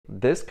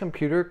This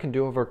computer can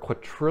do over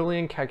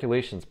 1,000,000,000,000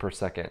 calculations per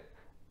second.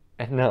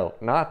 And no,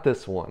 not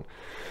this one.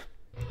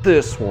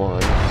 This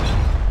one.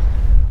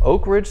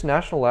 Oak Ridge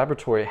National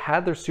Laboratory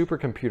had their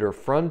supercomputer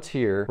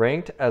Frontier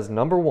ranked as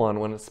 #1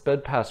 when it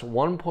sped past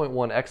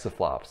 1.1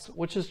 exaflops,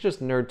 which is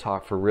just nerd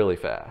talk for really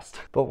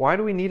fast. But why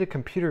do we need a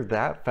computer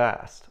that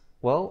fast?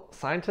 Well,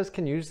 scientists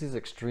can use these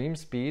extreme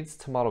speeds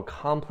to model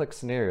complex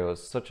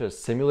scenarios such as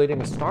simulating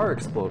a star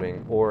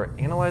exploding or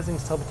analyzing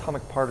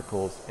subatomic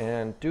particles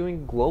and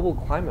doing global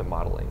climate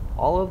modeling.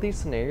 All of these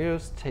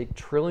scenarios take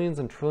trillions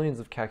and trillions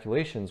of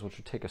calculations, which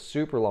would take a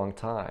super long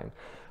time.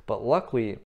 But luckily,